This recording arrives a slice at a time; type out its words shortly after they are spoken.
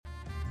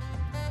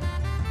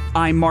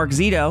I'm Mark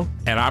Zito.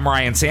 And I'm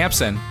Ryan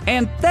Sampson.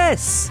 And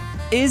this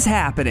is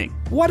happening.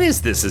 What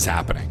is This Is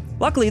Happening?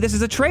 Luckily, this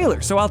is a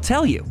trailer, so I'll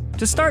tell you.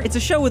 To start, it's a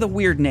show with a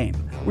weird name.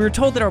 We were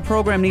told that our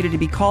program needed to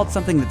be called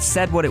something that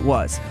said what it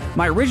was.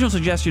 My original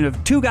suggestion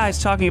of two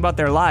guys talking about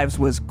their lives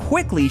was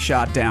quickly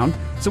shot down,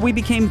 so we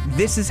became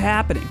This Is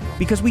Happening,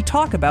 because we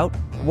talk about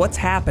what's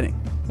happening.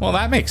 Well,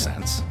 that makes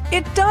sense.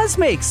 It does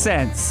make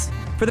sense.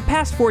 For the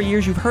past 4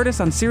 years, you've heard us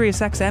on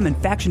SiriusXM and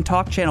Faction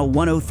Talk Channel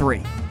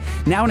 103.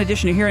 Now, in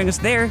addition to hearing us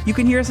there, you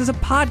can hear us as a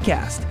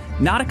podcast.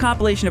 Not a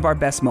compilation of our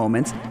best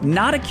moments,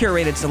 not a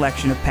curated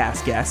selection of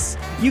past guests.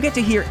 You get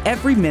to hear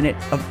every minute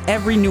of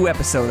every new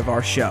episode of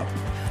our show.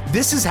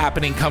 This Is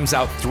Happening comes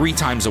out 3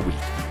 times a week.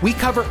 We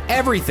cover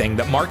everything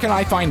that Mark and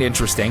I find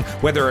interesting,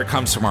 whether it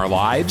comes from our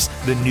lives,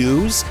 the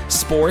news,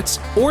 sports,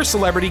 or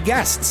celebrity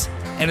guests.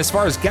 And as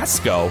far as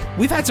guests go,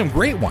 we've had some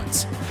great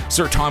ones.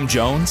 Sir Tom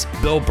Jones,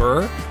 Bill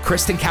Burr,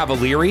 Kristen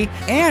Cavalieri,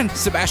 and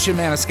Sebastian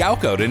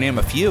Maniscalco, to name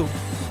a few.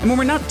 And when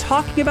we're not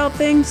talking about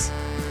things,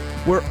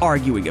 we're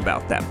arguing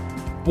about them.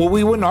 Well,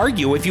 we wouldn't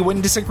argue if you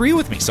wouldn't disagree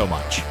with me so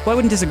much. Well, I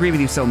wouldn't disagree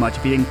with you so much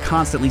if you didn't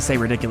constantly say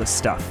ridiculous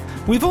stuff.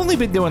 We've only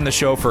been doing the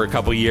show for a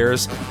couple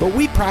years, but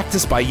we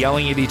practiced by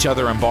yelling at each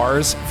other in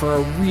bars for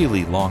a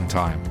really long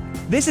time.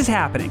 This Is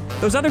Happening.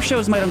 Those other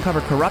shows might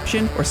uncover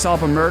corruption or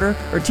solve a murder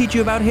or teach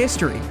you about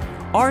history.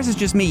 Ours is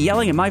just me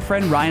yelling at my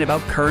friend Ryan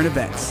about current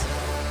events.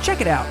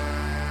 Check it out.